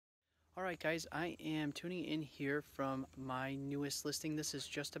Alright guys, I am tuning in here from my newest listing. This is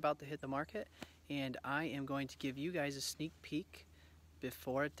just about to hit the market, and I am going to give you guys a sneak peek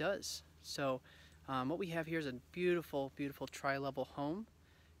before it does. So what we have here is a beautiful, beautiful tri-level home,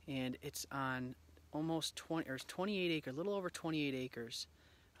 and it's on almost 28 acres, a little over 28 acres.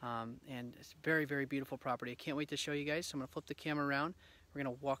 And it's a very, very beautiful property. I can't wait to show you guys, so I'm going to flip the camera around. We're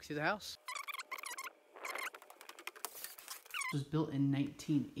going to walk through the house. It was built in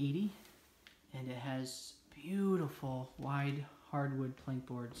 1980, and it has beautiful wide hardwood plank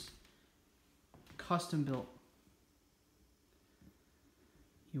boards, custom built.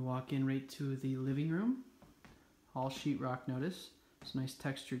 You walk in right to the living room, all sheetrock, notice. Some nice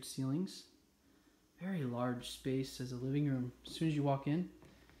textured ceilings. Very large space as a living room. As soon as you walk in,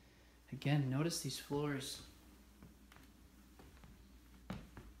 again, notice these floors.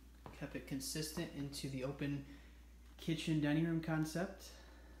 Kept it consistent into the open kitchen dining room concept.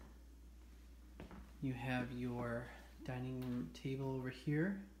 You have your dining room table over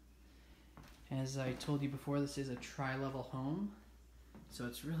here. As I told you before, this is a tri-level home, so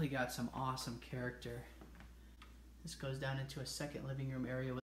it's really got some awesome character. This goes down into a second living room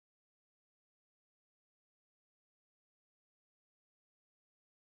area with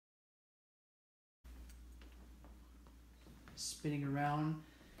spinning around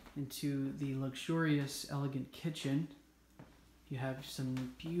into the luxurious, elegant kitchen. You have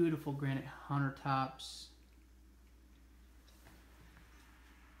some beautiful granite countertops,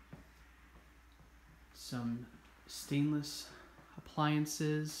 some stainless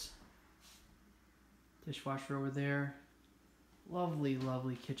appliances, dishwasher over there. Lovely,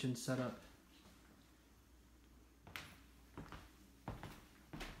 lovely kitchen setup.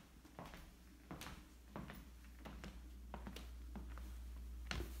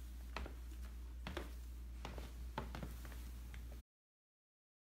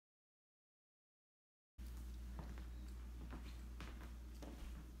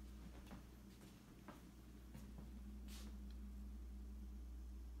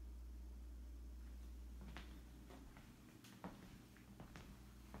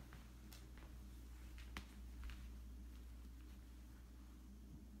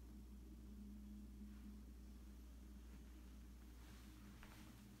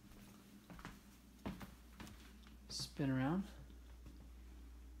 Spin around.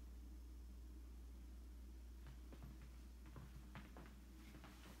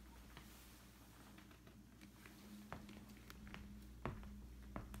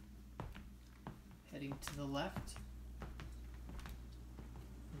 Heading to the left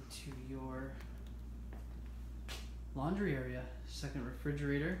into your laundry area, second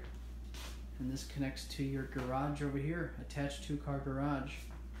refrigerator, and this connects to your garage over here, attached 2-car garage.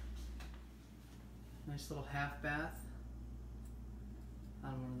 Nice little half bath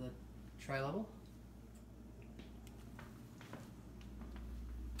on one of the tri-level.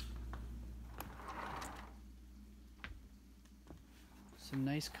 Some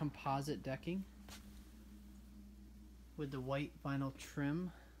nice composite decking with the white vinyl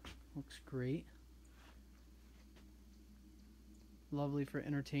trim. Looks great. Lovely for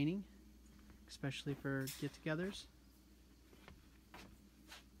entertaining, especially for get-togethers.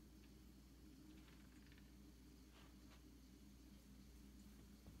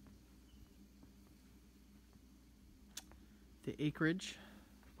 The acreage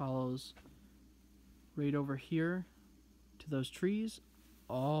follows right over here to those trees,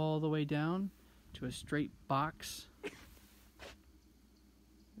 all the way down to a straight box,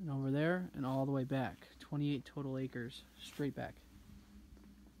 and over there and all the way back. 28 total acres straight back,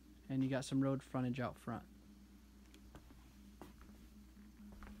 and you got some road frontage out front.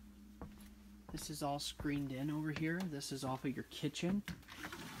 This is all screened in over here. This is off of your kitchen.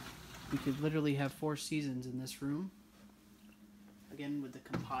 You could literally have 4 seasons in this room. Again, with the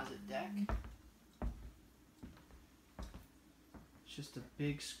composite deck. It's just a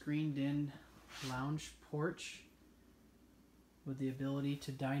big screened in lounge porch with the ability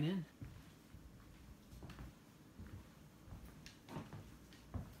to dine in.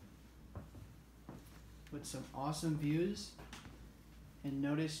 With some awesome views. And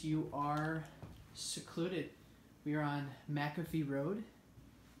notice you are secluded. We are on Macafee Road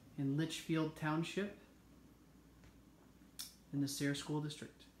in Litchfield Township in the Sayre School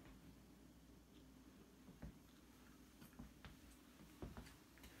District.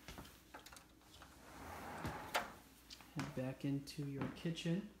 Head back into your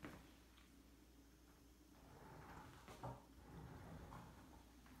kitchen.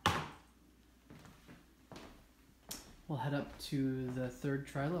 We'll head up to the 3rd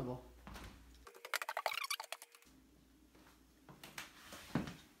tri-level.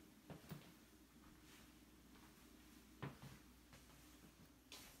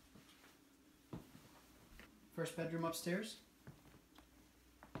 First bedroom upstairs.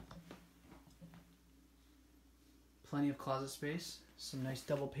 Plenty of closet space, some nice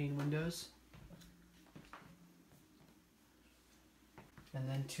double pane windows. And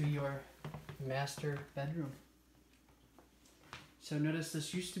then to your master bedroom. So notice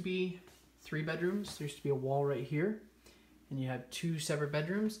this used to be 3 bedrooms. There used to be a wall right here, and you have 2 separate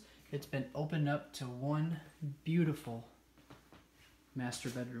bedrooms. It's been opened up to one beautiful master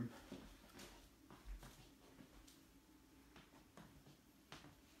bedroom.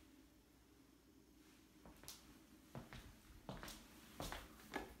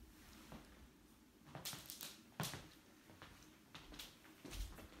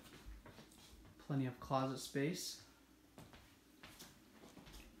 Plenty of closet space.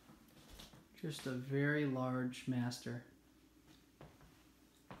 Just a very large master.